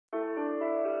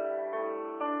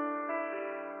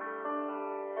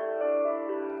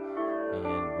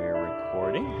And we're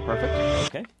recording. Perfect.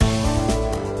 Okay.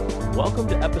 Welcome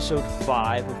to episode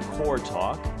 5 of Core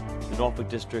Talk, the Norfolk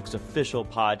District's official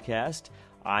podcast.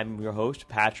 I'm your host,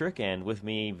 Patrick, and with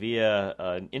me via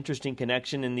an interesting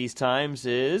connection in these times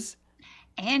is...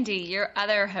 Andie, your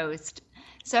other host.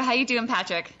 So how you doing,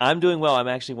 Patrick? I'm doing well. I'm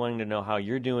actually wanting to know how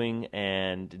you're doing,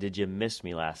 and did you miss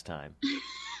me last time?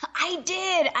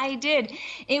 I did.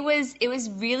 It was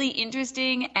really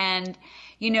interesting, and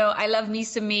you know, I love me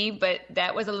some me, but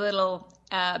that was a little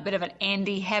bit of an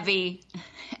Andie heavy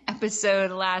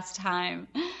episode last time.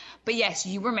 But yes,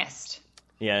 you were missed.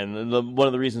 Yeah, and one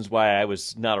of the reasons why I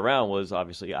was not around was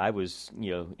obviously I was,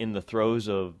 in the throes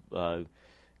of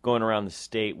going around the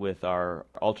state with our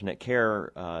alternate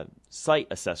care site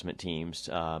assessment teams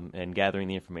and gathering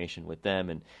the information with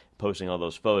them and posting all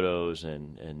those photos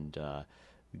and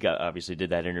obviously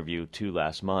did that interview too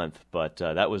last month. But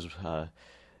that was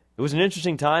it was an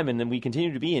interesting time, and then we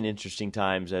continue to be in interesting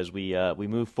times as we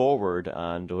move forward.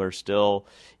 And we're still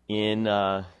in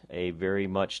a very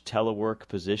much telework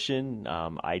position.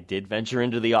 I did venture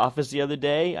into the office the other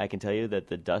day. I can tell you that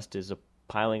the dust is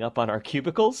piling up on our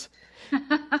cubicles.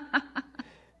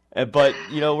 But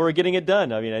we're getting it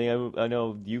done. I mean, I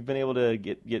know you've been able to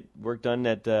get work done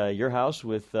at your house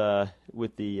with the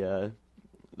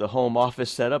home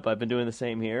office setup. I've been doing the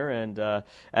same here, and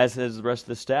as has the rest of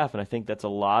the staff. And I think that's a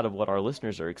lot of what our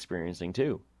listeners are experiencing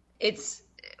too. It's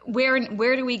where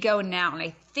do we go now? And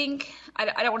I think I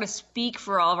don't want to speak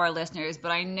for all of our listeners,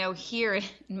 but I know here in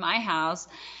my house,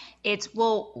 it's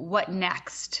what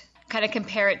next? Kind of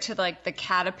compare it to like the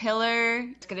caterpillar.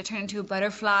 It's going to turn into a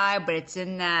butterfly, but it's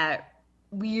in that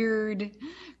weird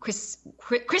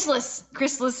chrysalis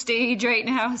stage right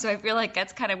now. So I feel like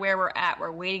that's kind of where we're at.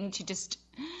 We're waiting to just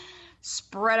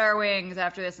spread our wings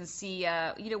after this and see,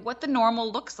 what the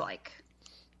normal looks like.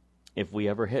 If we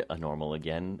ever hit a normal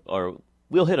again, or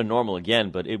we'll hit a normal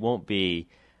again, but it won't be,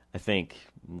 I think,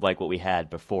 like what we had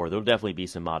before. There'll definitely be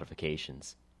some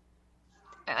modifications.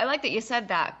 I like that you said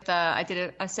that. I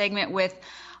did a segment with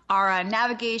our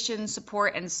navigation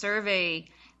support and survey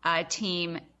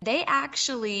team. They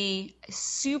actually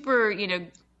super,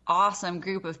 awesome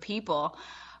group of people.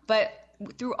 But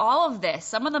through all of this,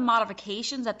 some of the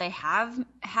modifications that they have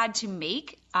had to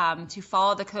make to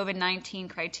follow the COVID-19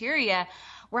 criteria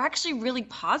were actually really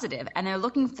positive, and they're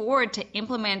looking forward to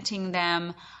implementing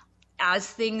them as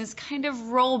things kind of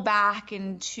roll back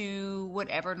into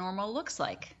whatever normal looks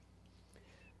like.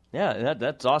 Yeah,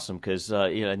 that's awesome because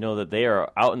I know that they are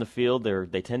out in the field.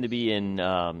 They tend to be in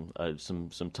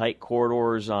some tight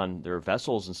corridors on their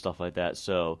vessels and stuff like that.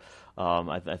 So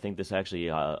I think this actually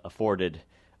afforded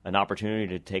an opportunity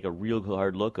to take a real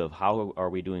hard look of how are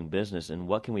we doing business and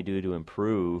what can we do to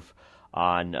improve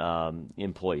on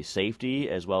employee safety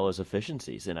as well as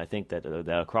efficiencies. And I think that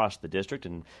across the district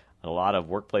and a lot of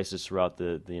workplaces throughout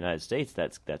the United States,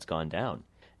 that's gone down.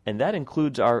 And that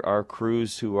includes our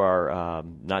crews who are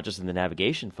not just in the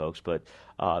navigation folks, but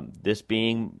this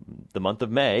being the month of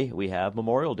May, we have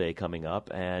Memorial Day coming up,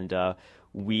 and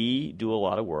we do a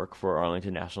lot of work for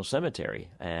Arlington National Cemetery,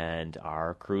 and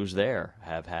our crews there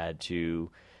have had to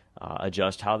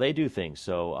adjust how they do things.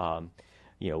 So,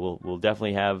 we'll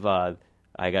definitely have.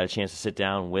 I got a chance to sit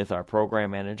down with our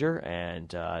program manager and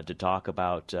to talk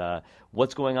about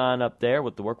what's going on up there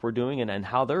with the work we're doing and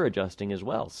how they're adjusting as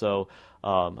well. So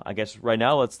I guess right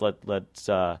now let's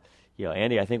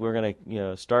Andie, I think we're going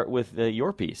to start with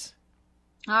your piece.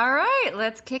 All right,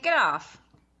 let's kick it off.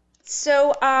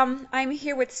 So I'm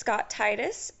here with Scott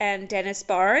Titus and Dennis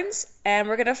Barnes, and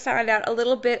we're going to find out a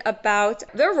little bit about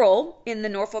their role in the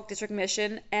Norfolk District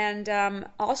mission and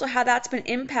also how that's been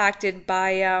impacted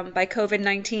by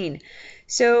COVID-19.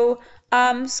 So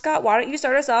Scott, why don't you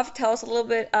start us off? Tell us a little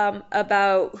bit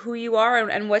about who you are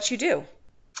and what you do.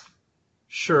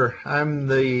 Sure. I'm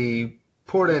the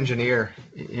port engineer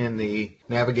in the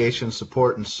navigation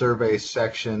support and survey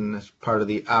section as part of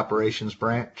the operations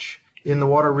branch in the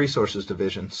Water Resources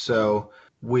Division. So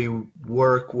we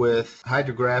work with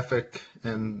hydrographic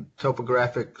and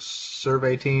topographic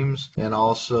survey teams and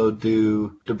also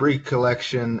do debris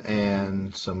collection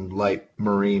and some light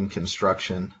marine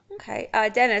construction. Okay.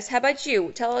 Dennis, how about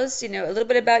you? Tell us, a little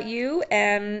bit about you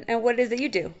and what it is that you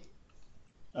do.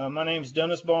 My name's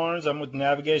Dennis Barnes. I'm with the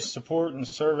Navigation Support and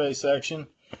Survey Section.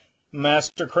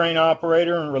 Master crane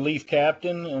operator and relief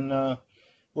captain, and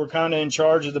we're kind of in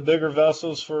charge of the bigger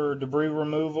vessels for debris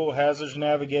removal, hazards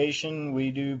navigation.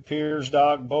 We do piers,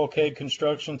 dock, bulkhead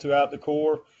construction throughout the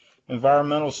Corps,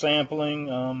 environmental sampling.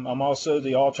 I'm also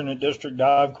the alternate district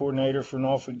dive coordinator for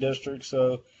Norfolk District,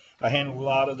 so I handle a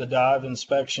lot of the dive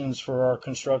inspections for our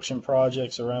construction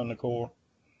projects around the Corps.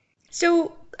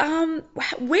 So,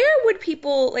 where would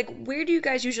people where do you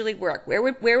guys usually work? Where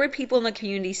would people in the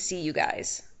community see you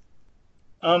guys?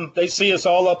 They see us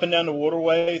all up and down the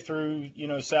waterway through,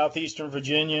 southeastern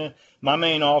Virginia. My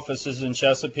main office is in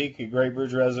Chesapeake, at Great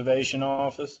Bridge Reservation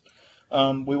office.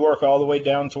 We work all the way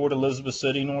down toward Elizabeth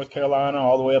City, North Carolina,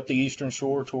 all the way up the eastern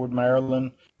shore toward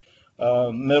Maryland,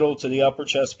 middle to the upper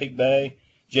Chesapeake Bay,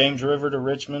 James River to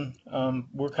Richmond.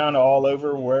 We're kind of all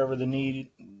over. Wherever the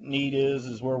need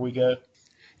is where we go.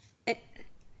 And,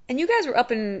 and you guys were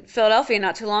up in Philadelphia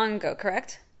not too long ago,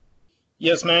 correct?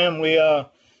 Yes, ma'am.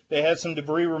 They had some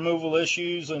debris removal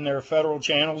issues in their federal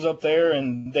channels up there,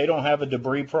 and they don't have a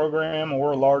debris program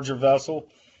or a larger vessel,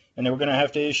 and they were going to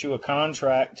have to issue a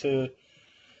contract to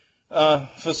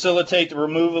facilitate the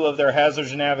removal of their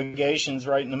hazards navigations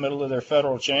right in the middle of their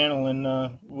federal channel.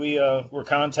 And we were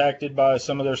contacted by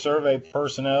some of their survey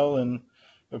personnel, and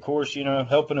of course,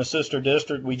 helping a sister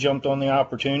district, we jumped on the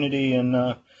opportunity,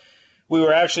 and we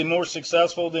were actually more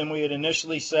successful than we had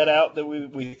initially set out that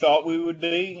we thought we would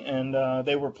be, and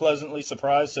they were pleasantly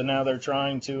surprised. So now they're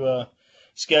trying to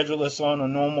schedule us on a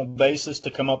normal basis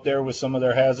to come up there with some of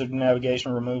their hazard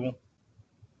navigation removal.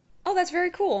 Oh, that's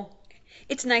very cool.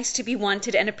 It's nice to be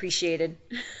wanted and appreciated.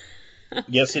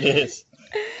 Yes, it is.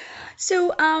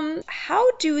 So,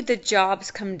 how do the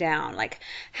jobs come down?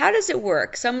 How does it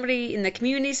work? Somebody in the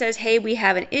community says, "Hey, we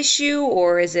have an issue,"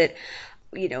 or is it,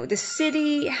 the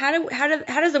city? How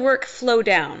does the work flow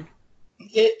down?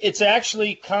 It's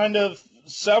actually kind of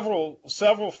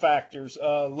several factors.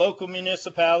 Local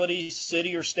municipalities,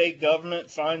 city or state government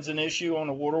finds an issue on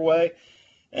a waterway,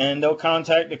 and they'll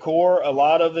contact the Corps. A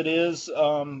lot of it is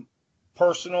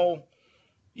personal,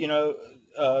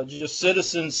 just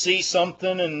citizens see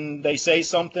something and they say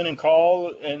something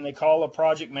and they call a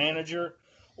project manager,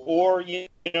 or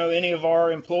any of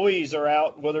our employees are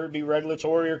out, whether it be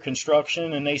regulatory or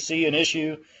construction, and they see an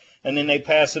issue, and then they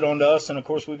pass it on to us. And of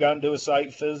course, we've got to do a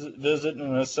site visit and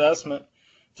an assessment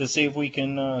to see if we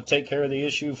can take care of the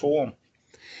issue for them.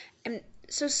 And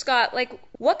so, Scott,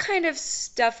 what kind of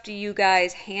stuff do you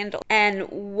guys handle, and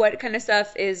what kind of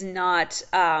stuff is not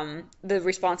the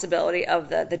responsibility of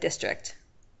the district?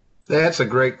 That's a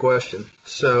great question.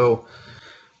 So,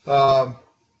 the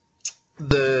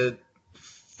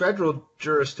federal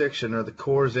jurisdiction, or the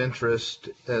Corps' interest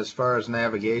as far as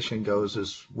navigation goes,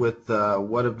 is with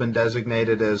what have been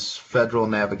designated as federal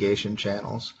navigation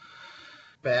channels.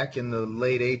 Back in the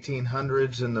late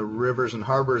 1800s, in the Rivers and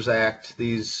Harbors Act,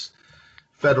 these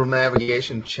federal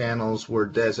navigation channels were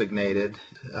designated.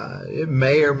 It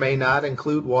may or may not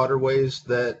include waterways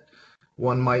that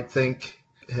one might think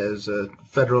has a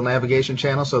federal navigation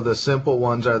channel. So the simple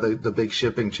ones are the big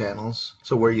shipping channels.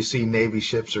 So where you see Navy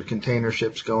ships or container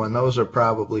ships going, those are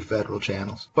probably federal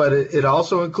channels. But it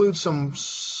also includes some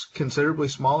considerably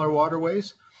smaller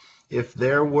waterways. If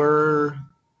there were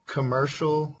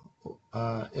commercial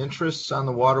interests on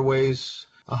the waterways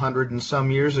 100 and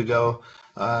some years ago,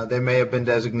 they may have been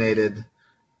designated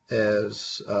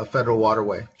as a federal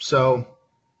waterway. So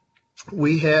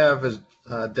we have, as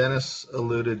Dennis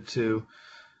alluded to,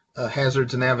 a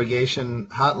hazards navigation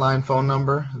hotline phone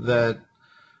number that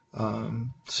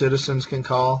citizens can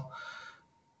call.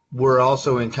 We're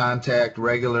also in contact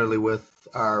regularly with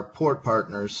our port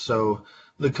partners, so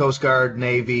the Coast Guard,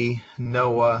 Navy,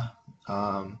 NOAA,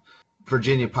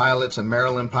 Virginia Pilots and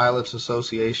Maryland Pilots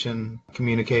Association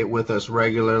communicate with us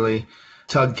regularly.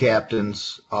 Tug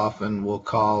captains often will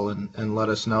call and let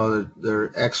us know that there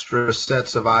are extra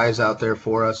sets of eyes out there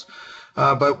for us.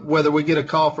 But whether we get a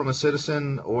call from a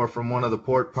citizen or from one of the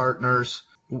port partners,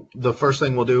 the first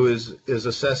thing we'll do is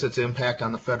assess its impact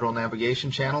on the federal navigation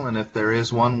channel, and if there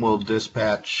is one, we'll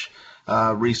dispatch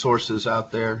resources out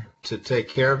there to take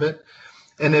care of it.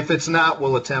 And if it's not,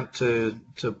 we'll attempt to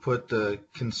put the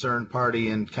concerned party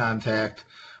in contact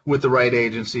with the right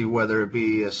agency, whether it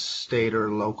be a state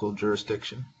or local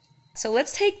jurisdiction. So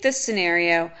let's take this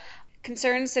scenario.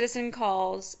 Concerned citizen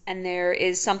calls, and there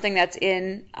is something that's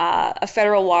in a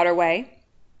federal waterway.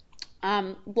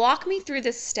 Walk me through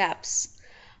the steps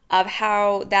of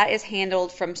how that is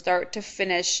handled from start to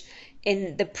finish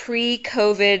in the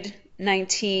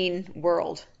pre-COVID-19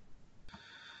 world.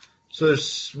 So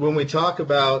when we talk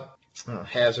about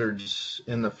hazards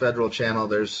in the federal channel,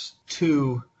 there's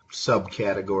two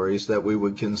subcategories that we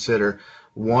would consider.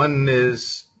 One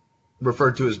is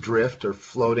referred to as drift or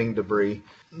floating debris.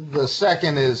 The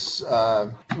second is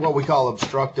what we call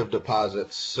obstructive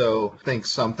deposits. So think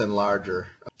something larger.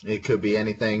 It could be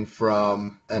anything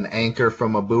from an anchor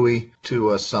from a buoy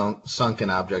to a sunken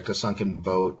object, a sunken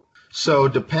boat. So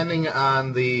depending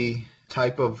on the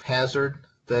type of hazard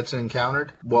that's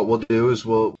encountered. What we'll do is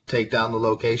we'll take down the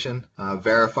location,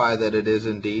 verify that it is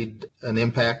indeed an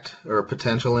impact or a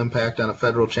potential impact on a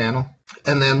federal channel,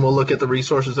 and then we'll look at the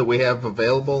resources that we have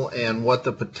available and what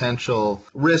the potential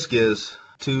risk is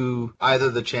to either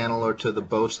the channel or to the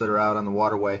boats that are out on the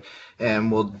waterway,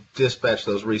 and we'll dispatch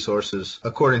those resources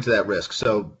according to that risk.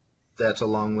 So that's a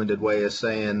long-winded way of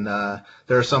saying there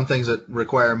are some things that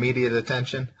require immediate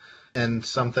attention and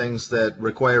some things that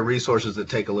require resources that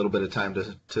take a little bit of time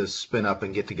to spin up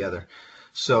and get together.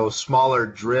 So smaller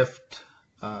drift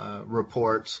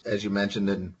reports, as you mentioned,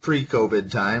 in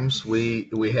pre-COVID times, we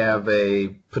have a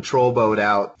patrol boat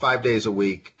out 5 days a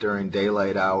week during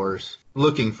daylight hours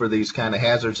looking for these kind of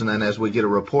hazards, and then as we get a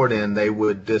report in, they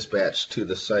would dispatch to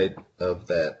the site of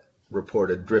that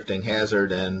reported drifting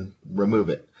hazard and remove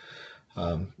it.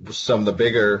 Some of the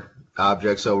bigger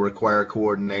objects will require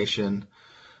coordination.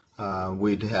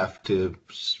 We'd have to,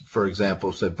 for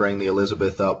example, say bring the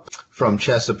Elizabeth up from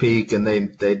Chesapeake, and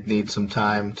they'd need some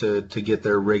time to get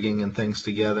their rigging and things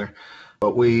together.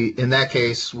 But we, in that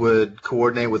case, would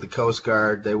coordinate with the Coast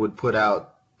Guard. They would put out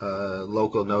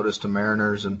local notice to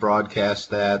mariners and broadcast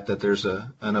that there's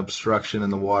an obstruction in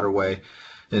the waterway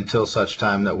until such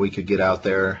time that we could get out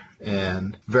there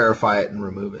and verify it and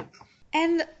remove it.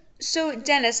 And so,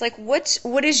 Dennis, like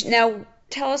what is now?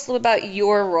 Tell us a little about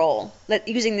your role,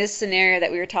 using this scenario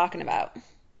that we were talking about.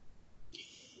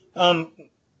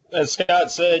 As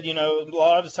Scott said, a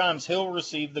lot of times he'll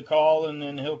receive the call and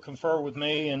then he'll confer with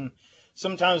me, and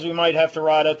sometimes we might have to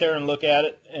ride out there and look at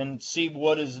it and see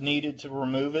what is needed to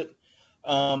remove it,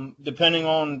 depending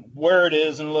on where it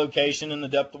is and location and the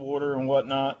depth of water and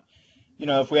whatnot.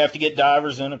 If we have to get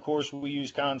divers in, of course, we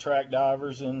use contract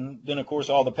divers, and then, of course,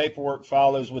 all the paperwork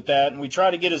follows with that. And we try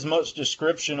to get as much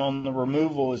description on the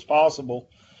removal as possible,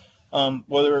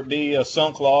 whether it be a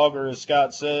sunk log or, as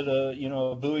Scott said,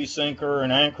 a buoy sinker, an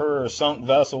anchor, or a sunk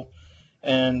vessel.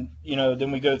 And,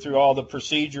 then we go through all the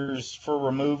procedures for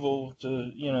removal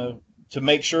to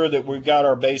make sure that we've got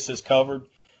our bases covered,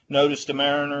 notice to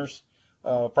mariners,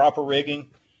 proper rigging.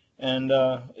 And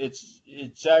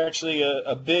it's actually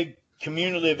a big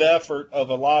cumulative effort of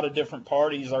a lot of different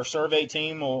parties. Our survey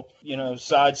team will,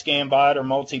 side scan by it or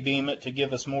multi-beam it to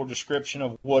give us more description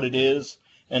of what it is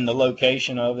and the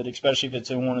location of it, especially if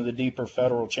it's in one of the deeper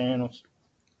federal channels.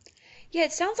 Yeah,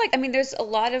 it sounds like, there's a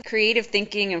lot of creative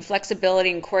thinking and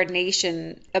flexibility and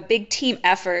coordination, a big team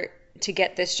effort to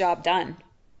get this job done.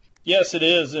 Yes, it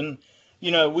is. And,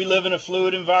 we live in a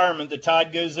fluid environment. The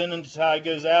tide goes in and the tide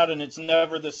goes out, and it's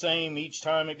never the same each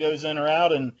time it goes in or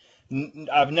out. And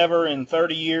I've never, in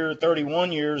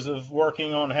 31 years of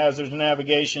working on hazards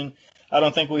navigation, I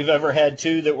don't think we've ever had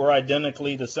two that were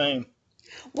identically the same.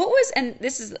 And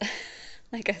this is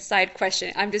like a side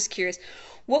question, I'm just curious,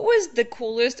 what was the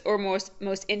coolest or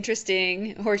most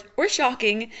interesting or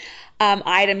shocking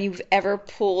item you've ever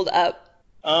pulled up?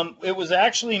 It was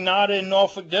actually not in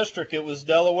Norfolk District. It was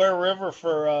Delaware River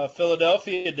for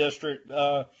Philadelphia District.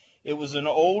 It was an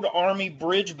old Army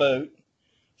bridge boat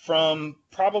from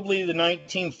probably the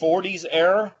 1940s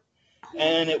era,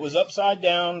 and it was upside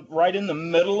down right in the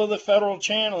middle of the federal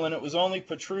channel, and it was only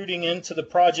protruding into the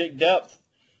project depth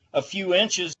a few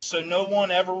inches, so no one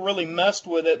ever really messed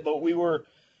with it, but we were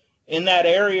in that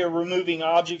area removing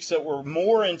objects that were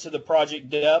more into the project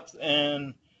depth,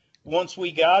 and once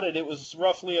we got it, it was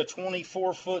roughly a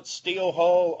 24-foot steel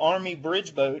hull Army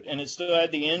bridge boat, and it still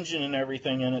had the engine and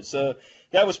everything in it. So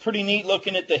that was pretty neat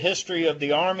looking at the history of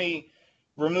the Army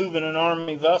removing an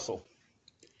Army vessel.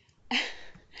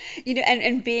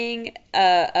 And being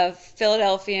a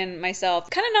Philadelphian myself,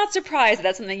 kind of not surprised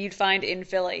that's something you'd find in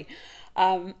Philly,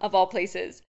 of all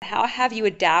places. How have you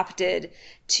adapted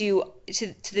to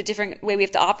the different way we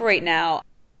have to operate now?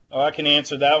 Oh, I can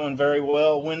answer that one very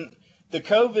well. When the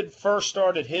COVID first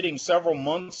started hitting several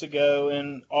months ago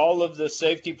and all of the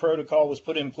safety protocol was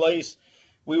put in place,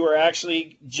 we were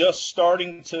actually just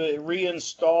starting to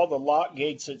reinstall the lock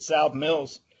gates at South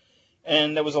Mills.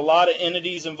 And there was a lot of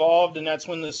entities involved, and that's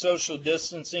when the social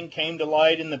distancing came to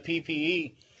light in the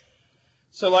PPE.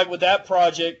 So like with that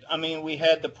project, we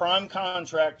had the prime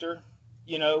contractor,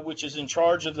 which is in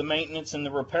charge of the maintenance and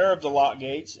the repair of the lock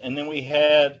gates. And then we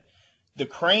had the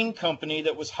crane company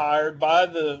that was hired by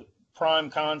the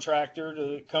prime contractor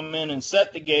to come in and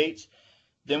set the gates.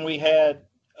 Then we had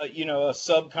a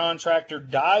subcontractor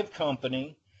dive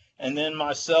company, and then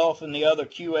myself and the other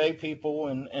QA people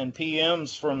and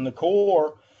PMs from the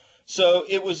Corps. So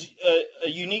it was a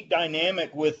unique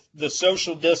dynamic with the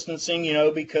social distancing,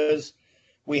 because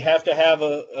we have to have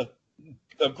a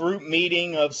group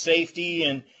meeting of safety,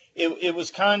 and it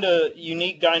was kind of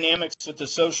unique dynamics with the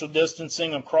social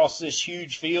distancing across this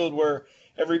huge field where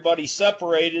everybody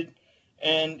separated.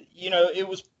 And,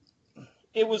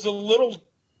 it was a little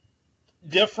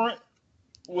different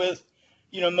with,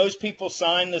 most people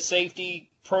sign the safety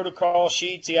protocol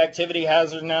sheets, the activity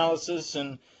hazard analysis,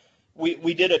 and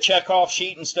we did a checkoff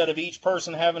sheet instead of each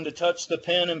person having to touch the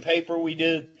pen and paper. We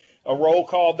did a roll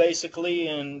call basically,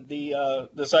 and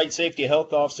the site safety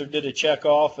health officer did a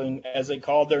checkoff, and as they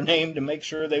called their name to make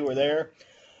sure they were there.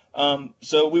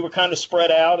 So we were kind of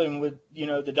spread out, and with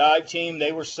the dive team,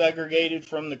 they were segregated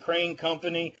from the crane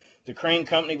company. The crane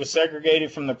company was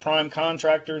segregated from the prime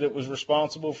contractor that was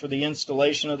responsible for the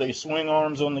installation of the swing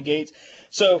arms on the gates.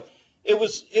 So it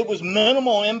was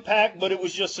minimal impact, but it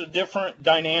was just a different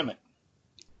dynamic.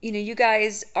 You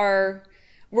guys are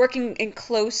working in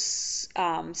close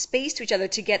space to each other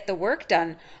to get the work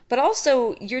done, but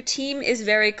also your team is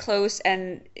very close,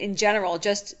 and in general,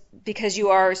 just because you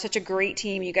are such a great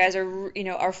team, you guys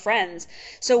are friends.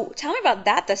 So tell me about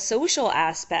that, the social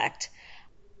aspect.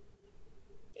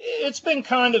 It's been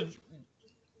kind of,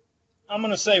 I'm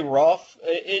going to say, rough.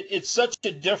 It's such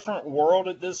a different world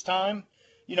at this time.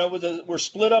 We're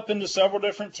split up into several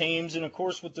different teams, and of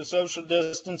course with the social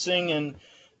distancing and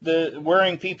the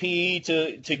wearing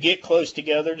PPE to get close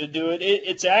together to do it,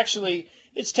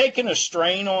 it's taken a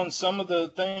strain on some of the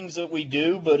things that we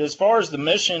do. But as far as the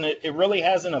mission, it really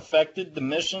hasn't affected the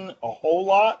mission a whole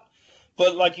lot.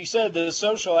 But like you said, the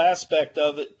social aspect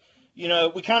of it,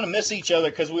 we kind of miss each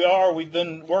other because we've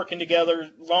been working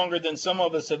together longer than some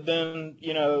of us have been,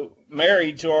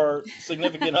 married to our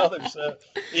significant others. So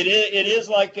it is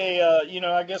like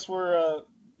I guess we're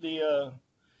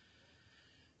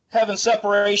having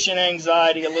separation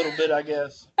anxiety a little bit, I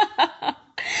guess.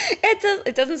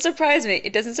 It doesn't surprise me.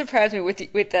 It doesn't surprise me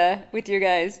with your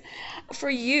guys. For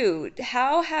you,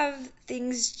 how have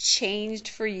things changed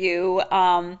for you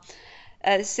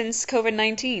since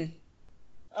COVID-19?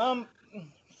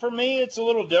 For me, it's a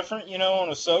little different, on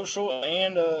a social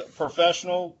and a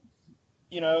professional.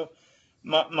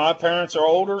 My parents are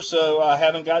older, so I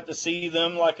haven't got to see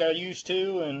them like I used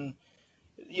to. And,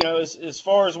 as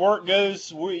far as work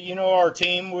goes, our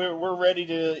team, we're ready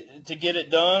to get it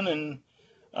done.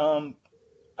 And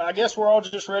I guess we're all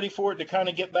just ready for it to kind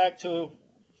of get back to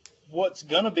what's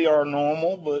going to be our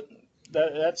normal. But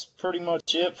that's pretty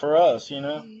much it for us,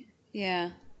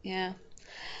 Yeah, yeah.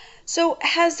 So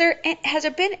has there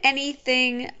been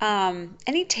anything,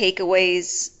 any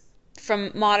takeaways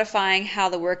from modifying how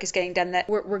the work is getting done that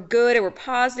were good or were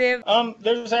positive?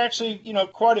 There's actually,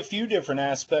 quite a few different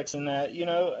aspects in that,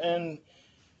 and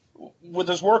with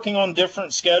us working on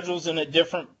different schedules and at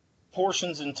different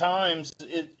portions and times,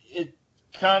 it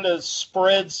kind of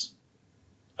spreads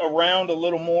around a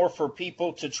little more for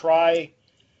people to try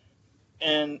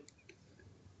and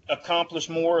accomplish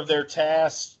more of their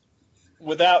tasks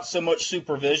without so much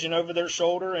supervision over their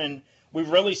shoulder. And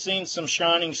we've really seen some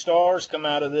shining stars come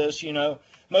out of this.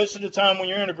 Most of the time when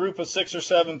you're in a group of 6 or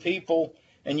 7 people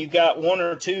and you've got 1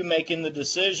 or 2 making the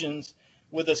decisions,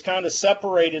 with us kind of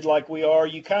separated like we are,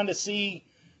 you kind of see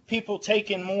people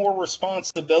taking more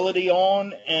responsibility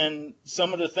on, and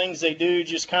some of the things they do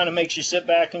just kind of makes you sit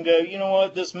back and go, you know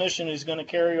what, this mission is going to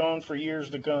carry on for years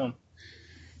to come.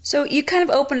 So you kind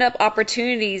of opened up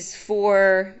opportunities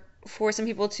for some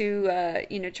people to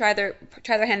try their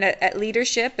hand at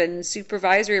leadership and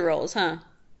supervisory roles, huh?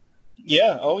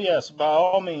 Yeah, oh yes, by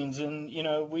all means. And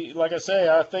we, like I say,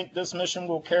 I think this mission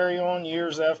will carry on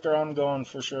years after I'm gone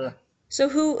for sure. So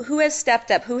who has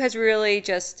stepped up? Who has really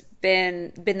just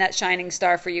been that shining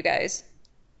star for you guys?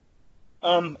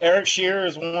 Eric Shear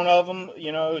is one of them.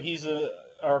 He's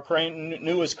our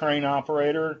newest crane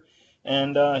operator,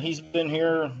 and he's been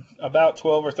here about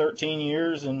 12 or 13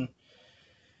 years, and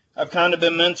I've kind of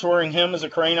been mentoring him as a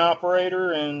crane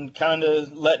operator, and kind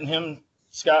of letting him,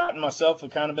 Scott and myself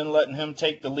have kind of been letting him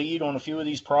take the lead on a few of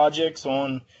these projects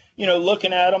on,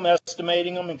 looking at them,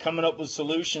 estimating them, and coming up with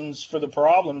solutions for the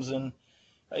problems. And,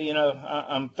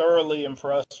 I'm thoroughly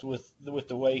impressed with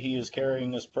the way he is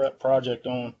carrying this project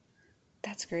on.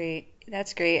 That's great.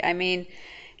 That's great. I mean,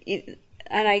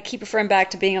 and I keep referring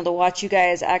back to being able to watch you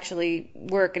guys actually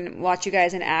work and watch you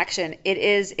guys in action.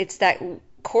 It's that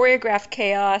choreographed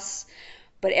chaos,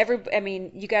 but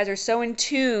you guys are so in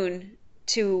tune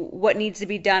to what needs to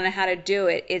be done and how to do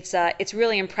it. It's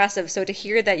really impressive. So to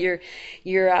hear that you're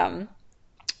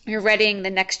readying the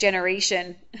next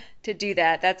generation to do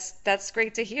that, that's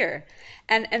great to hear.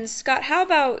 And Scott, how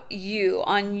about you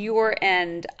on your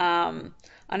end, on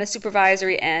a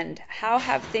supervisory end? How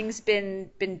have things been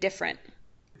different?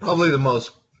 Probably the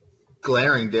most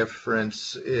glaring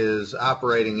difference is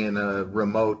operating in a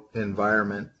remote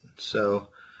environment. So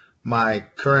My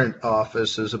current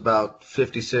office is about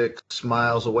 56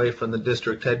 miles away from the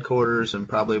district headquarters and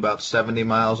probably about 70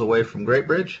 miles away from Great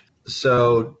Bridge.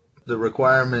 So the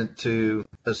requirement to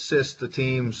assist the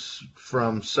teams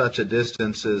from such a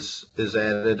distance is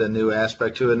added a new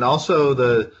aspect to it. And also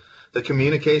the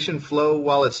communication flow,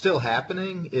 while it's still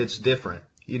happening, it's different.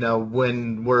 You know,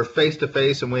 when we're face to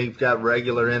face and we've got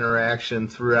regular interaction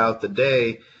throughout the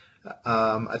day,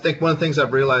 I think one of the things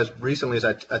I've realized recently is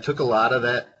I took a lot of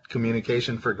that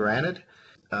communication for granted.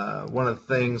 One of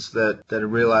the things that I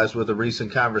realized with a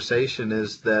recent conversation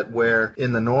is that where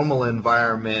in the normal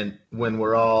environment, when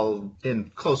we're all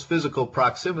in close physical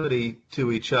proximity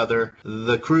to each other,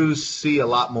 the crews see a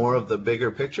lot more of the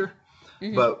bigger picture.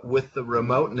 Mm-hmm. But with the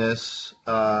remoteness,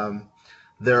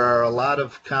 there are a lot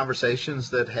of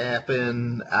conversations that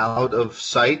happen out of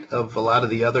sight of a lot of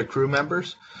the other crew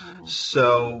members. Mm-hmm.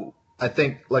 So I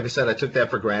think, like I said, I took that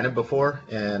for granted before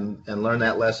and learned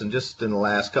that lesson just in the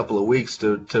last couple of weeks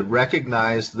to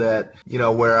recognize that, you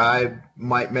know, where I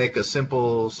might make a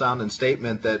simple sounding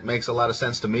statement that makes a lot of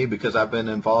sense to me because I've been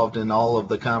involved in all of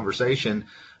the conversation,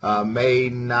 may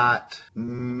not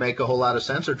make a whole lot of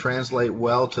sense or translate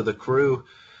well to the crew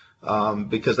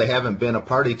because they haven't been a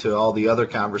party to all the other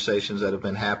conversations that have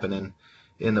been happening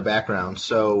in the background.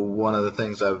 So one of the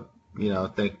things I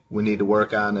think we need to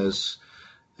work on as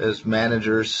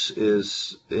managers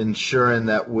is ensuring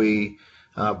that we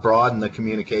broaden the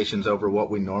communications over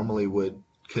what we normally would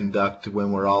conduct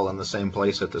when we're all in the same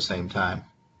place at the same time.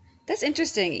 That's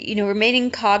interesting. You know,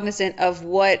 remaining cognizant of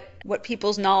what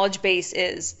people's knowledge base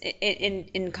is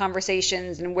in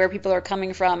conversations and where people are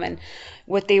coming from and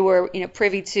what they were,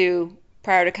 privy to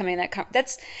prior to coming in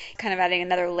that's kind of adding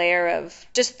another layer of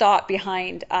just thought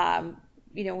behind,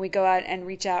 when we go out and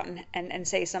reach out and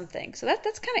say something. So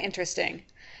that's kind of interesting.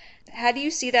 How do you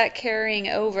see that carrying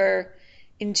over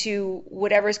into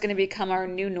whatever's going to become our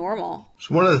new normal?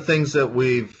 So one of the things that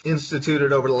we've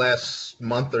instituted over the last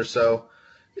month or so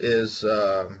is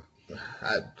they're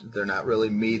not really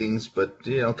meetings, but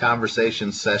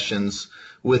conversation sessions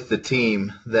with the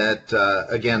team that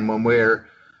again, when we're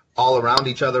all around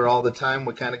each other all the time,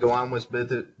 we kind of go on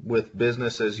with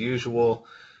business as usual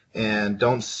and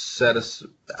don't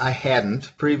I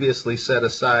hadn't previously set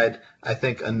aside, I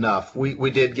think, enough.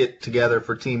 We did get together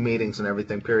for team meetings and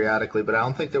everything periodically, but I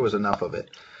don't think there was enough of it.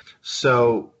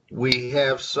 So we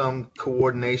have some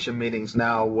coordination meetings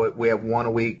now. We have one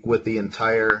a week with the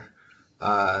entire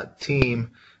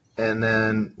team, and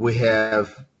then we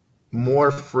have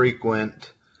more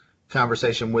frequent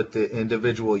conversation with the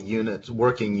individual units,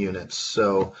 working units.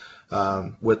 So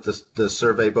with the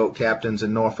survey boat captains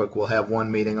in Norfolk, we'll have one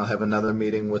meeting. I'll have another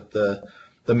meeting with the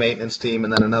maintenance team,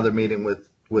 and then another meeting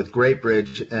with Great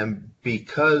Bridge. And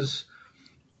because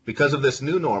of this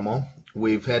new normal,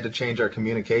 we've had to change our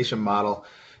communication model.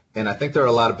 And I think there are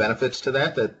a lot of benefits to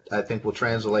that I think will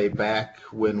translate back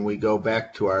when we go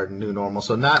back to our new normal.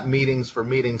 So not meetings for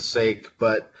meetings' sake,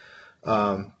 but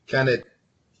kind of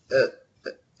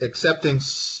accepting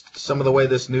some of the way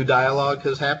this new dialogue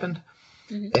has happened.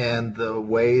 Mm-hmm. And the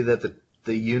way that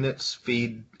the units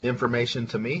feed information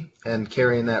to me and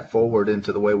carrying that forward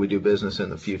into the way we do business in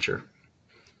the future.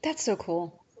 That's so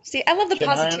cool. See, I love the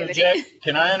positivity.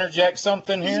 Can I interject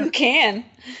something here? You can.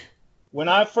 When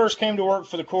I first came to work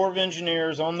for the Corps of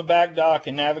Engineers on the back dock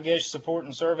in Navigation Support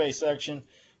and Survey section,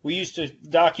 we used to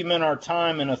document our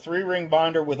time in a 3-ring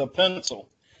binder with a pencil.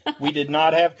 We did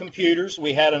not have computers.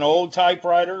 We had an old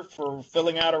typewriter for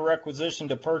filling out a requisition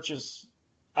to purchase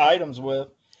items with.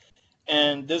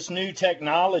 And this new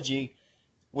technology,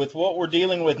 with what we're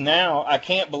dealing with now, I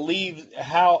can't believe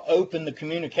how open the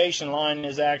communication line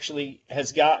has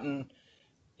gotten.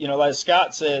 As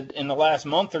Scott said, in the last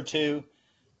month or two,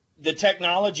 the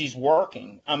technology's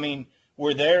working. I mean,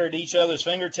 we're there at each other's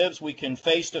fingertips. We can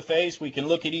face to face. We can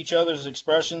look at each other's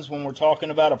expressions when we're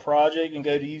talking about a project and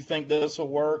go, do you think this will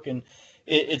work? And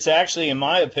it's actually, in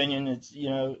my opinion, it's,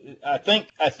 I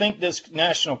think this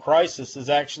national crisis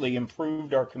has actually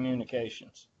improved our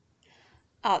communications.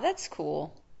 Oh, that's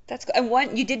cool. That's cool.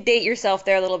 And you did date yourself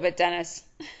there a little bit, Dennis.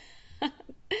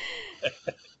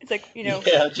 It's like,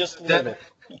 Yeah, just a little.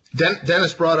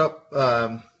 Dennis brought up,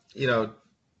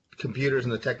 computers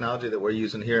and the technology that we're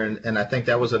using here, and I think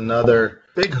that was another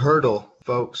big hurdle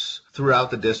folks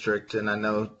throughout the district, and I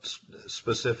know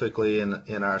specifically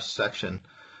in our section,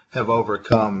 have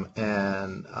overcome,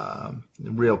 and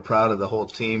real proud of the whole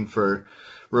team for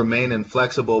remaining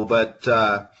flexible. But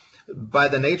by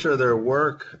the nature of their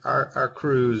work, our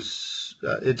crews,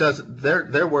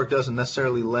 their work doesn't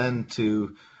necessarily lend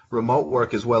to remote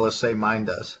work as well as, say, mine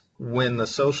does. When the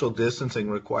social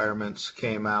distancing requirements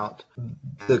came out,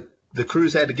 the the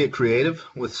crews had to get creative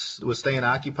with staying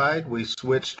occupied. We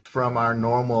switched from our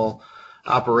normal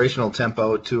operational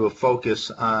tempo to a focus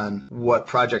on what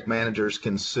project managers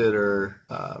consider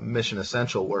mission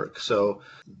essential work. So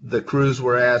the crews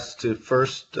were asked to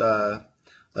first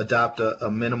adopt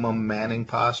a minimum manning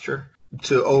posture.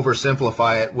 To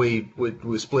oversimplify it, we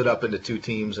split up into two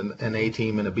teams, an A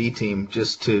team and a B team,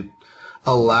 just to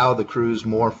allow the crews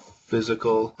more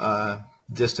physical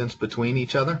distance between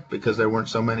each other, because there weren't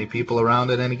so many people around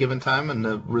at any given time, and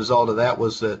the result of that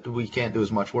was that we can't do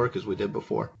as much work as we did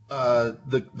before.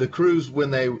 The crews,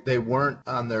 when they weren't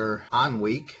on their on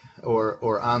week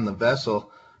or on the vessel,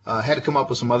 had to come up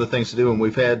with some other things to do, and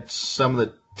we've had some of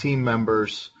the team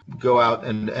members go out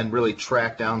and really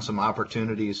track down some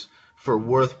opportunities for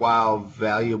worthwhile,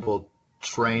 valuable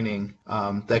training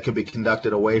that could be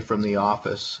conducted away from the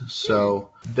office.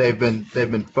 So they've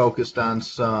been focused on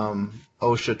some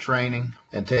OSHA training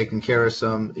and taking care of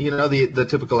some, the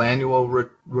typical annual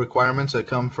requirements that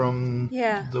come from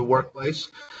the workplace,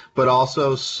 but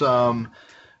also some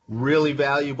really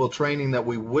valuable training that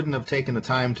we wouldn't have taken the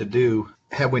time to do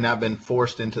had we not been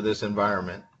forced into this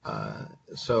environment.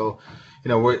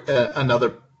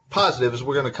 Another positive is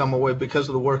we're going to come away, because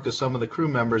of the work of some of the crew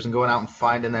members and going out and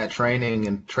finding that training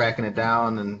and tracking it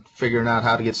down and figuring out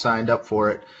how to get signed up for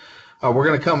it. We're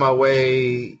going to come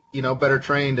away, better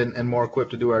trained and more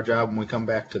equipped to do our job when we come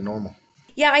back to normal.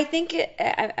 Yeah, I think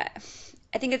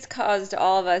it's caused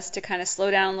all of us to kind of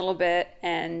slow down a little bit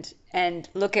and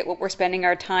look at what we're spending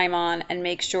our time on and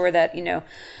make sure that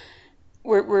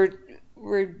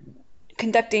we're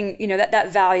conducting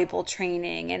that valuable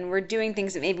training, and we're doing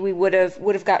things that maybe we would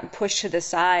have gotten pushed to the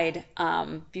side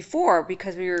before,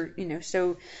 because we were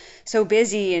so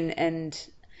busy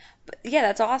but yeah,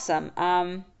 that's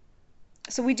awesome.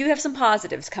 So we do have some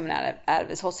positives coming out of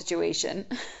this whole situation.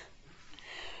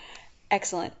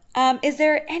 Excellent. Is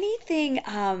there anything,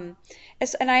 and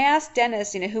I asked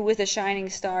Dennis, who was the shining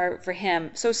star for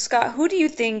him. So Scott, who do you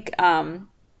think,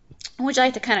 would you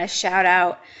like to kind of shout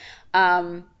out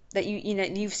that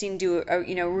you've seen do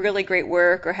really great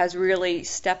work, or has really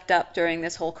stepped up during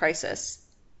this whole crisis?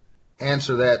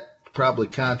 Answer that probably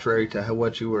contrary to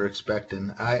what you were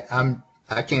expecting.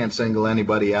 I can't single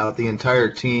anybody out. The entire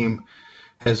team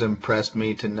has impressed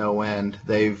me to no end.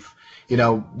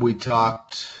 We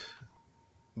talked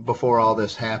before all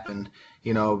this happened.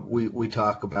 We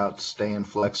talk about staying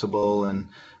flexible and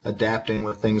adapting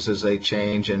with things as they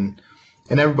change, and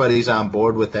everybody's on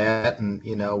board with that. And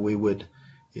we would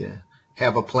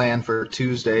have a plan for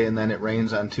Tuesday, and then it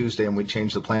rains on Tuesday, and we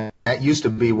change the plan. That used to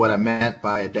be what I meant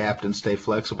by adapt and stay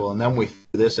flexible. And then we threw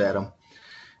this at them,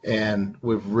 and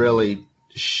we've really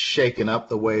shaken up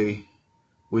the way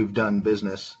we've done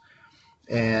business.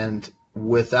 And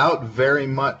without very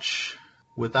much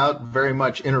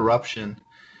interruption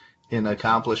in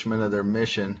accomplishment of their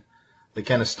mission, they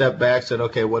kind of stepped back, said,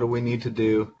 okay, what do we need to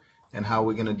do, and how are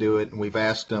we going to do it? And we've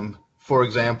asked them, for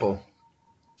example,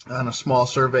 on a small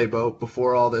survey boat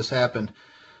before all this happened,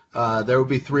 there would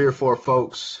be 3 or 4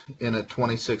 folks in a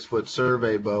 26-foot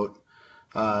survey boat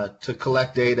to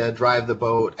collect data, drive the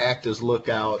boat, act as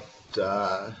lookout,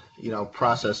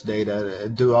 process data,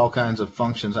 do all kinds of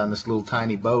functions on this little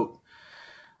tiny boat.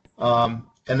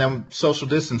 And then social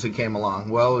distancing came along.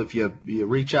 Well, if you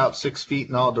reach out 6 feet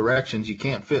in all directions, you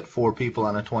can't fit 4 people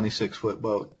on a 26-foot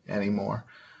boat anymore.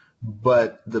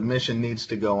 But the mission needs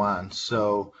to go on.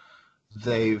 So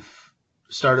they've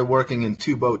started working in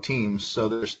 2-boat teams. So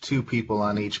there's 2 people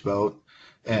on each boat,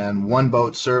 and one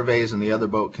boat surveys and the other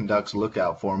boat conducts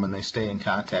lookout for them, and they stay in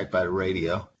contact by the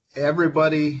radio.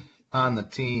 Everybody on the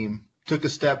team took a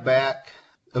step back,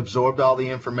 absorbed all the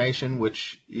information,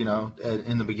 which,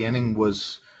 in the beginning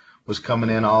was coming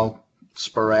in all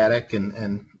sporadic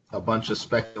and a bunch of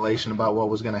speculation about what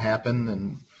was going to happen.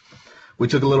 And we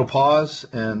took a little pause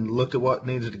and looked at what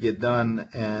needed to get done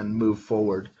and moved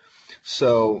forward.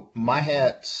 So my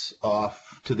hat's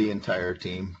off to the entire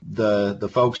team. The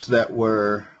folks that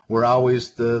were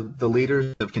always the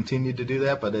leaders have continued to do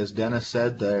that, but as Dennis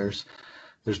said, there's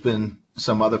been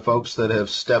some other folks that have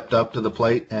stepped up to the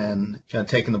plate and kind of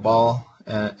taken the ball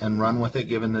and run with it,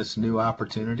 given this new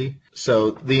opportunity.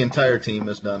 So the entire team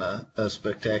has done a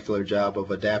spectacular job of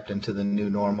adapting to the new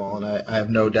normal, and I have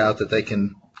no doubt that they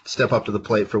can step up to the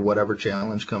plate for whatever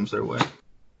challenge comes their way.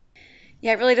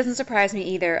 Yeah, it really doesn't surprise me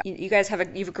either. You guys have a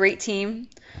great team,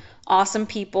 awesome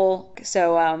people.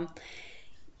 So,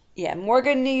 more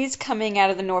good news coming out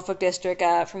of the Norfolk District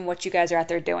from what you guys are out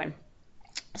there doing.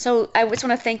 So I just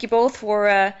want to thank you both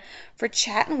for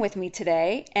chatting with me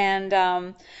today.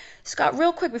 And Scott,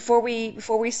 real quick before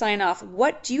we sign off,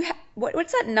 what's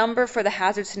that number for the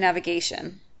hazards to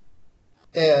navigation?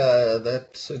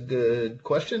 That's a good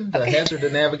question. The Okay. Hazard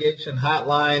and Navigation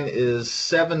hotline is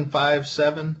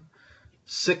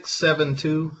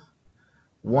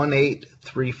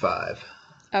 757-672-1835.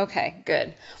 Okay,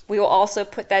 good. We will also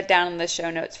put that down in the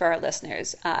show notes for our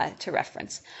listeners to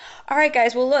reference. All right,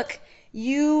 guys. Well, look,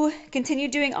 you continue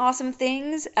doing awesome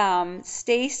things.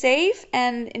 Stay safe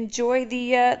and enjoy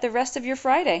the rest of your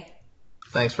Friday.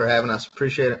 Thanks for having us.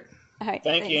 Appreciate it. All right.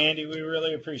 Thank you, Thanks. Andie. We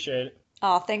really appreciate it.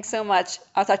 Oh, thanks so much.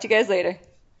 I'll talk to you guys later.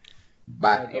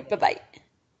 Bye. Bye-bye.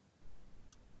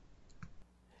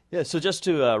 Yeah, so just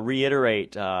to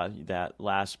reiterate that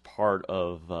last part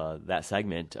of that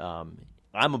segment,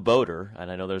 I'm a boater, and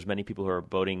I know there's many people who are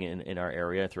boating in our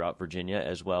area throughout Virginia,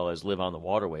 as well as live on the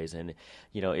waterways. And,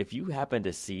 if you happen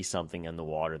to see something in the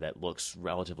water that looks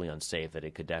relatively unsafe, that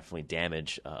it could definitely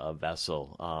damage a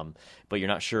vessel, but you're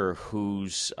not sure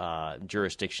whose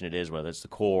jurisdiction it is, whether it's the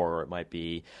Corps or it might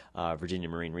be Virginia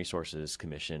Marine Resources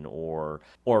Commission or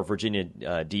Virginia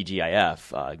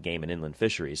DGIF, Game and Inland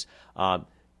Fisheries,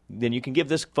 then you can give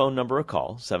this phone number a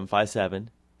call,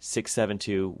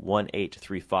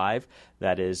 757-672-1835.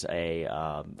 That is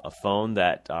a phone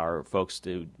that our folks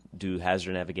do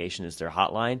hazard navigation is their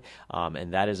hotline,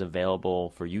 and that is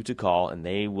available for you to call, and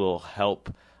they will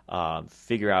help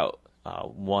figure out,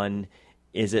 one,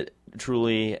 is it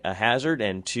truly a hazard,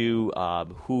 and two,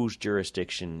 whose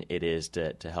jurisdiction it is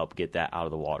to help get that out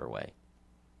of the waterway.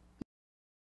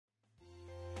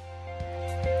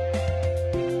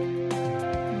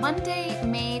 Monday,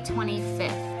 May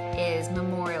 25th is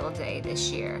Memorial Day this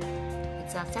year.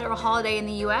 It's a federal holiday in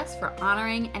the U.S. for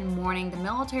honoring and mourning the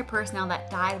military personnel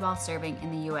that died while serving in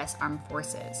the U.S. Armed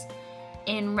Forces.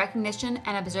 In recognition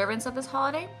and observance of this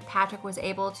holiday, Patrick was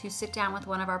able to sit down with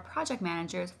one of our project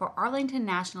managers for Arlington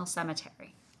National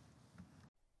Cemetery.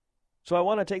 So I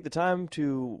want to take the time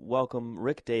to welcome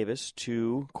Rick Davis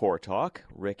to Core Talk.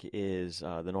 Rick is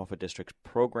the Norfolk District's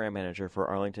program manager for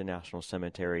Arlington National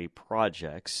Cemetery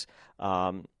projects.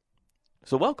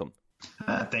 So welcome.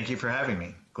 Thank you for having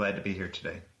me. Glad to be here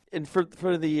today. And for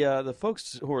the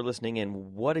folks who are listening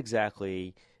in, what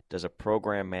exactly does a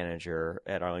program manager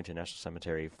at Arlington National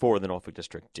Cemetery for the Norfolk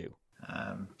District do?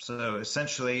 So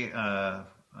essentially,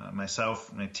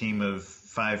 myself and a team of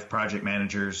 5 project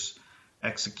managers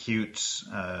execute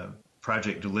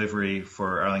project delivery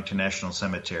for Arlington National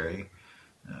Cemetery.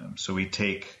 So we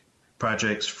take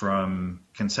projects from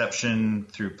conception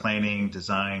through planning,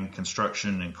 design,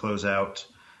 construction, and closeout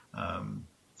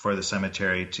for the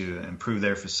cemetery to improve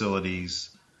their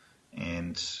facilities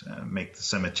and make the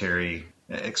cemetery,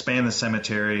 expand the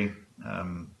cemetery,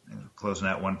 closing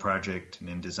out one project and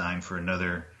then design for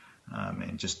another,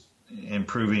 and just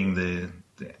improving the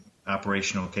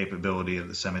operational capability of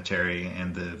the cemetery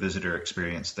and the visitor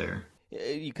experience there.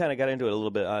 You kind of got into it a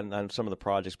little bit on some of the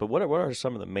projects, but what are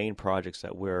some of the main projects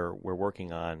that we're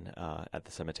working on at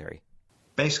the cemetery?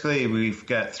 Basically, we've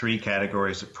got 3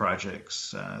 categories of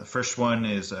projects. The first one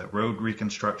is road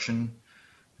reconstruction.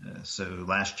 So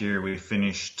last year we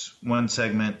finished one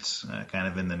segment kind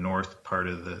of in the north part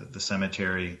of the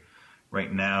cemetery.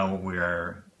 Right now we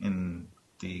are in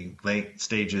the late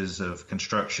stages of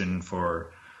construction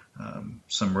for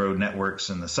some road networks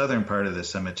in the southern part of the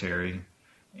cemetery,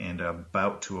 and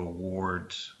about to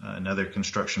award another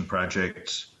construction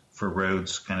project for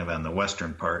roads kind of on the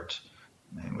western part.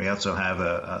 And we also have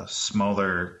a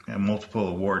smaller multiple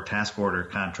award task order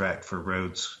contract for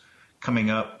roads coming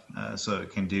up, so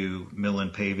it can do mill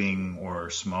and paving or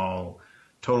small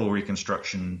total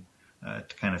reconstruction to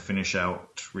kind of finish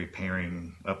out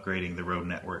repairing, upgrading the road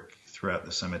network throughout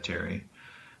the cemetery.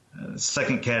 The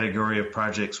second category of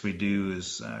projects we do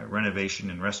is renovation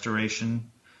and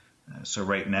restoration. So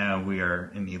right now we are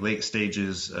in the late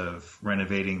stages of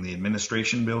renovating the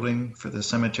administration building for the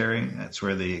cemetery. That's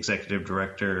where the executive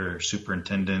director,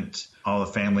 superintendent, all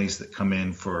the families that come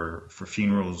in for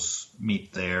funerals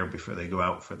meet there before they go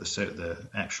out for the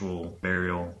actual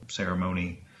burial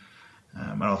ceremony.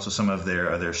 And also some of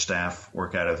their other staff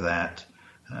work out of that.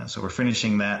 So we're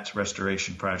finishing that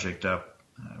restoration project up.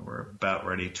 We're about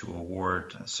ready to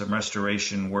award some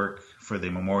restoration work for the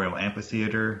Memorial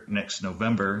Amphitheater next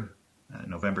November.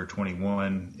 November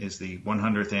 21 is the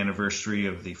 100th anniversary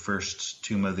of the first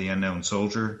Tomb of the Unknown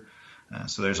Soldier.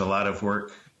 So there's a lot of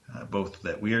work, both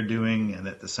that we are doing and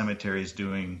that the cemetery is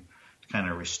doing to kind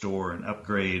of restore and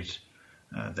upgrade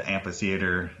the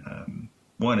amphitheater.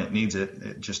 One, it needs it.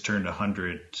 It just turned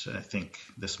 100, I think,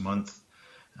 this month.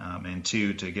 And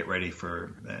 2, to get ready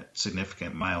for that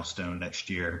significant milestone next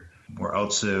year. We're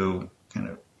also kind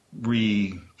of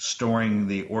restoring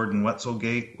the Orden Wetzel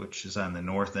Gate, which is on the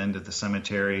north end of the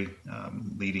cemetery,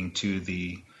 leading to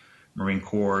the Marine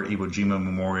Corps Iwo Jima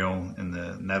Memorial in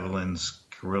the Netherlands,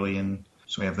 Carillion.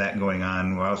 So we have that going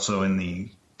on. We're also in the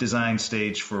design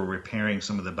stage for repairing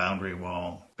some of the boundary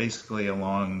wall, basically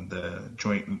along the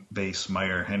Joint Base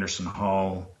Meyer-Henderson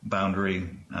Hall boundary,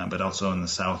 but also in the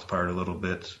south part a little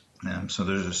bit. So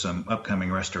those are some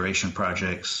upcoming restoration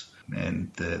projects.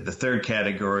 And the third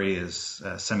category is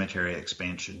cemetery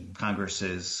expansion. Congress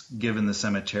has given the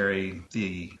cemetery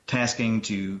the tasking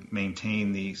to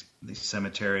maintain the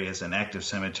cemetery as an active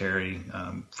cemetery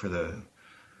for the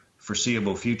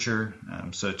foreseeable future.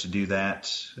 So to do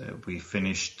that, we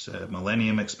finished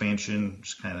Millennium expansion, which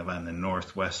is kind of on the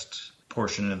northwest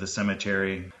portion of the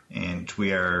cemetery. And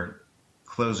we are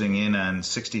closing in on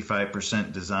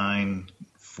 65% design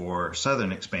for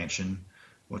southern expansion,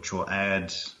 which will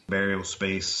add burial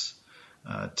space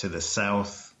to the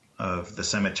south of the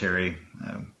cemetery,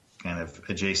 kind of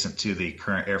adjacent to the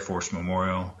current Air Force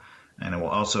Memorial. And it will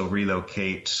also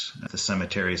relocate the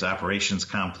cemetery's operations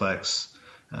complex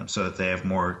so that they have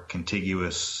more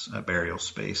contiguous burial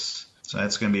space. So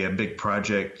that's going to be a big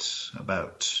project,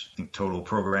 about, I think, total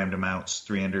programmed amounts,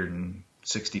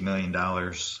 $360 million.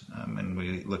 And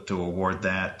we look to award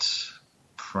that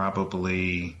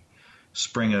probably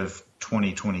spring of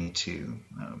 2022.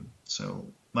 So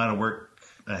a lot of work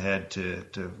ahead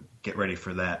to get ready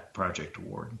for that project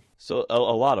award. So a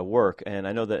lot of work, and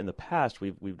I know that in the past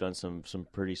we've done some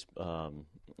pretty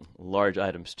large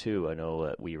items too. I know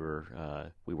that we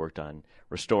worked on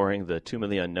restoring the Tomb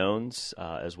of the Unknowns,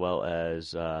 as well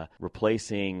as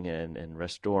replacing and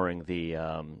restoring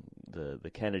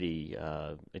the Kennedy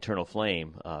Eternal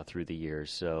Flame through the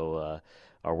years. So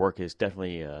our work is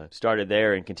definitely started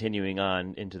there and continuing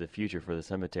on into the future for the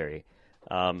cemetery.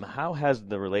 How has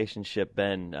the relationship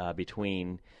been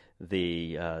between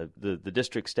the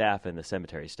district staff and the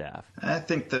cemetery staff? I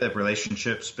think the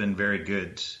relationship's been very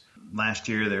good. Last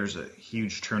year, there's a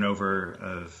huge turnover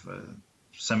of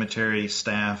cemetery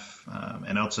staff,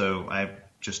 and also I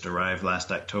just arrived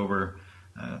last October,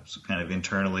 so kind of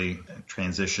internally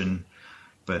transition.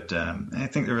 But I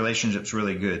think the relationship's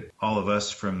really good. All of us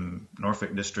from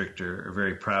Norfolk District are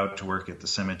very proud to work at the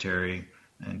cemetery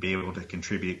and be able to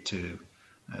contribute to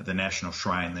the national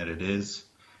shrine that it is.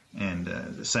 And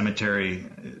the cemetery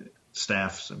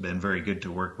staffs have been very good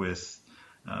to work with,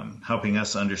 helping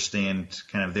us understand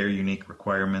kind of their unique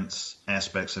requirements,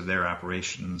 aspects of their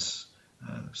operations.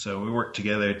 So we work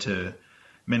together to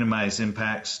minimize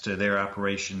impacts to their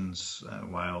operations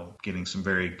while getting some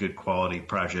very good quality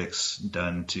projects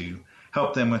done to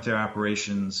help them with their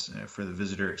operations for the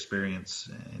visitor experience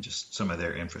and just some of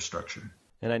their infrastructure.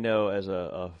 And I know as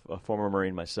a former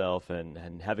Marine myself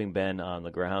and having been on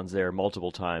the grounds there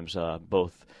multiple times,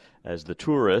 both as the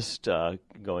tourist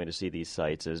going to see these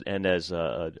sites and as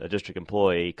a district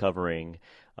employee covering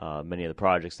many of the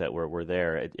projects that were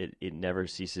there, it never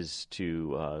ceases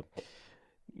to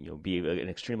be an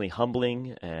extremely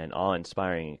humbling and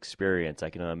awe-inspiring experience. I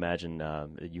can imagine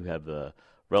that you have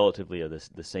relatively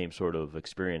the same sort of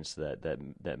experience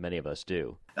that many of us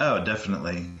do. Oh,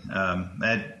 definitely.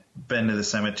 I'd been to the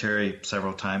cemetery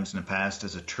several times in the past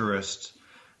as a tourist,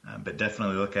 but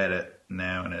definitely look at it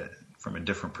now from a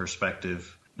different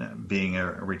perspective. Being a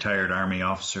retired Army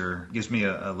officer gives me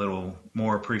a little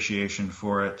more appreciation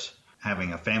for it.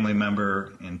 Having a family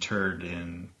member interred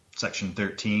in Section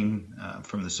 13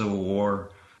 from the Civil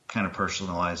War kind of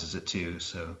personalizes it too.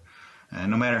 So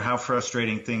no matter how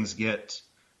frustrating things get,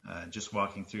 just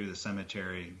walking through the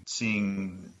cemetery,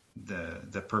 seeing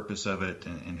the purpose of it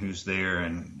and who's there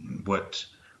and what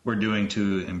we're doing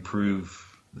to improve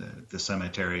the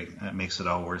cemetery makes it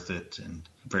all worth it, and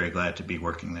very glad to be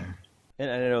working there. And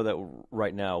I know that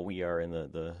right now we are in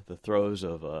the throes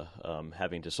of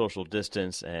having to social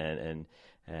distance and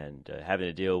having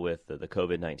to deal with the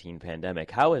COVID-19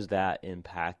 pandemic. How has that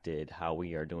impacted how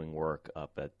we are doing work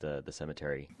up at the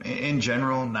cemetery? In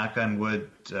general, knock on wood,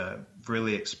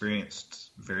 really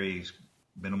experienced very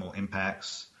minimal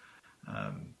impacts.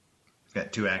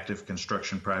 Got 2 active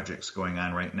construction projects going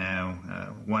on right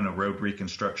now. One, a road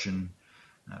reconstruction.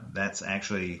 That's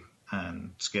actually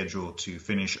on schedule to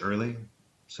finish early,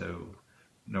 so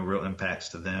no real impacts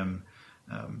to them.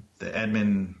 The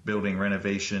admin building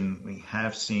renovation, we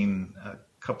have seen a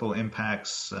couple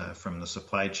impacts from the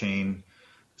supply chain.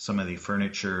 Some of the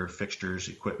furniture, fixtures,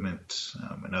 equipment,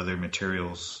 and other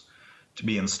materials to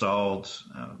be installed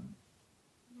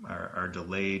are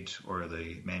delayed, or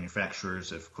the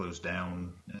manufacturers have closed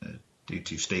down due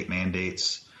to state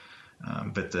mandates.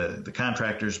 But the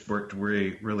contractors worked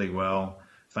really well,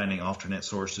 finding alternate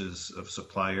sources of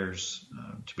suppliers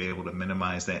to be able to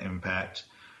minimize that impact.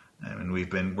 And we've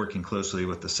been working closely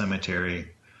with the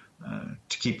cemetery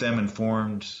to keep them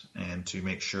informed and to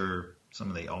make sure some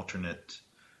of the alternate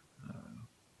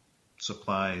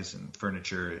supplies and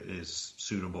furniture is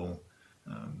suitable.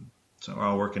 So we're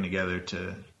all working together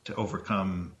to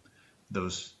overcome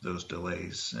those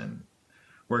delays. And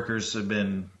workers have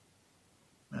been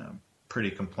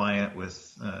pretty compliant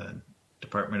with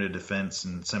Department of Defense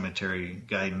and cemetery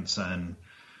guidance on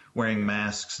wearing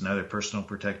masks and other personal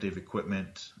protective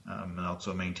equipment, and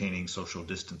also maintaining social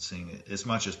distancing as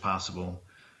much as possible.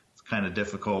 It's kind of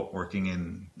difficult working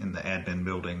in the admin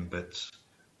building, but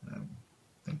I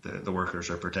think the workers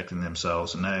are protecting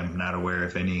themselves, and I am not aware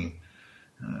of any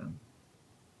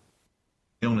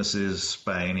illnesses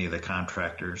by any of the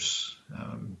contractors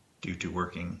due to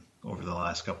working over the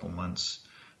last couple months.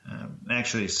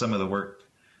 Actually, some of the work,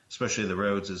 especially the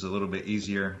roads, is a little bit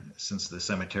easier since the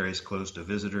cemetery is closed to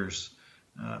visitors.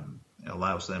 It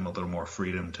allows them a little more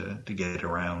freedom to get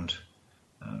around.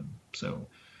 So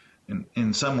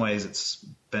in some ways, it's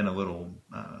been a little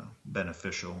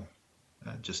beneficial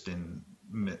just in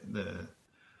the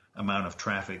amount of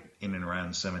traffic in and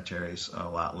around cemeteries, a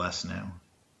lot less now.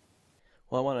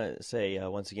 Well, I want to say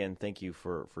once again, thank you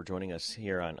for joining us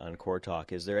here on Core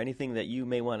Talk. Is there anything that you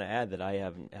may want to add that I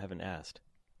haven't asked?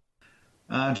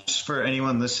 Just for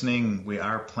anyone listening, we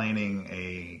are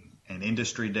planning an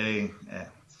industry day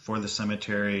for the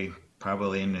cemetery,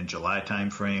 probably in the July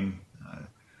timeframe.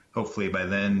 Hopefully by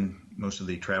then, most of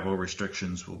the travel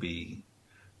restrictions will be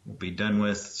done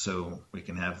with, so we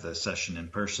can have the session in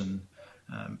person.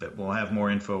 But we'll have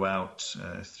more info out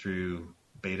through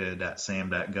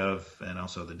beta.sam.gov and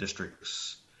also the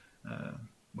district's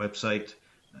website.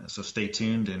 So stay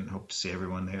tuned and hope to see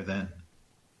everyone there then.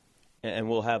 And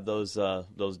we'll have those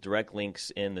direct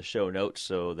links in the show notes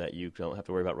so that you don't have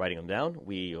to worry about writing them down.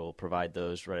 We will provide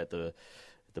those right at the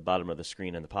bottom of the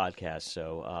screen in the podcast.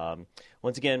 So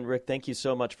once again, Rick, thank you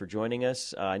so much for joining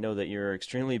us. I know that you're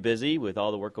extremely busy with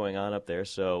all the work going on up there,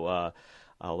 so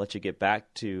I'll let you get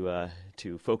back to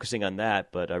focusing on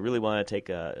that. But I really want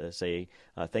to say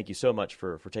thank you so much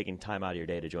for taking time out of your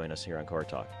day to join us here on Core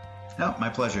Talk. Oh, my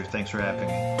pleasure. Thanks for having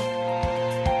me.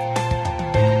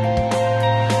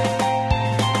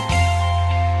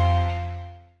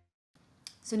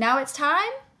 So now it's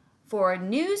time for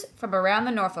news from around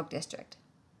the Norfolk District.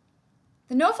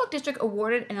 The Norfolk District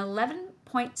awarded an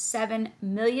 $11.7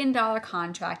 million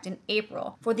contract in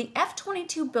April for the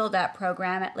F-22 build-out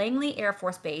program at Langley Air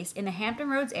Force Base in the Hampton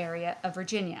Roads area of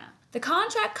Virginia. The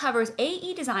contract covers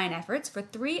AE design efforts for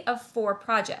 3 of 4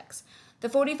 projects: the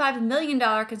 $45 million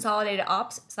Consolidated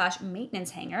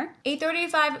Ops/Maintenance Hangar, a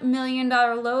 $35 million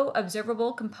Low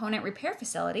Observable Component Repair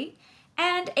Facility,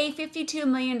 and a $52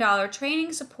 million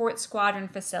Training Support Squadron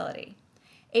Facility.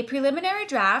 A preliminary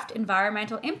draft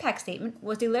environmental impact statement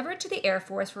was delivered to the Air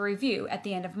Force for review at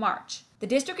the end of March. The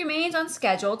district remains on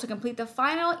schedule to complete the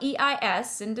final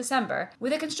EIS in December,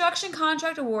 with a construction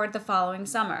contract award the following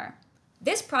summer.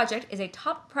 This project is a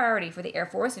top priority for the Air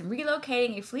Force in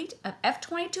relocating a fleet of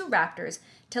F-22 Raptors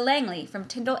to Langley from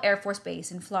Tyndall Air Force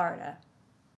Base in Florida.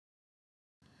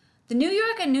 The New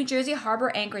York and New Jersey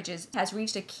harbor anchorages has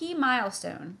reached a key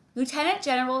milestone. Lieutenant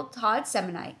General Todd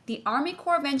Semonite, the Army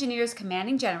Corps of Engineers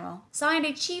commanding general, signed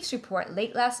a chief's report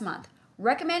late last month,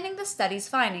 recommending the study's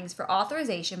findings for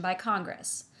authorization by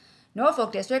Congress.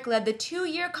 Norfolk District led the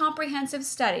 2-year comprehensive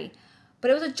study, but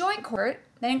it was a joint court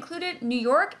that included New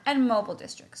York and Mobile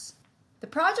districts. The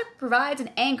project provides an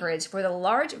anchorage for the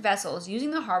large vessels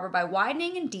using the harbor by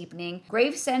widening and deepening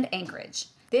Gravesend Anchorage.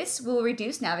 This will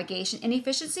reduce navigation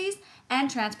inefficiencies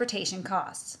and transportation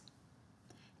costs.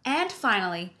 And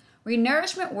finally,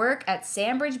 renourishment work at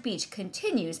Sandbridge Beach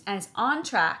continues and is on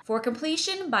track for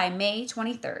completion by May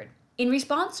 23rd. In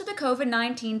response to the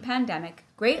COVID-19 pandemic,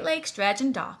 Great Lakes Dredge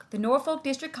and Dock, the Norfolk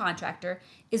District contractor,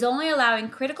 is only allowing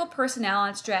critical personnel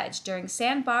on its dredge during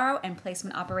sand borrow and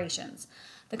placement operations.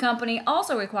 The company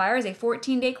also requires a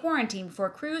 14-day quarantine before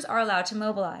crews are allowed to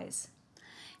mobilize.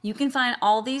 You can find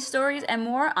all these stories and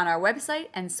more on our website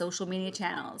and social media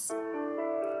channels.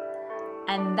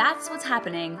 And that's what's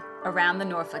happening around the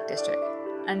Norfolk District.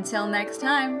 Until next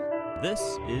time. This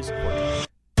is Core Talk.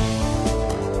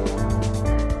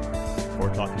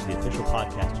 Core Talk is the official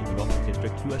podcast of the Norfolk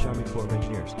District U.S. Army Corps of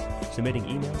Engineers. Submitting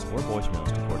emails or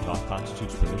voicemails to Core Talk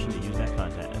constitutes permission to use that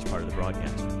content as part of the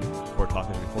broadcast. Core Talk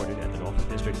is recorded at the Norfolk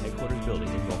District Headquarters Building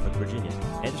in Norfolk, Virginia,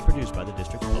 and is produced by the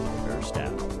District Public Affairs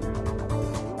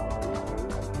staff.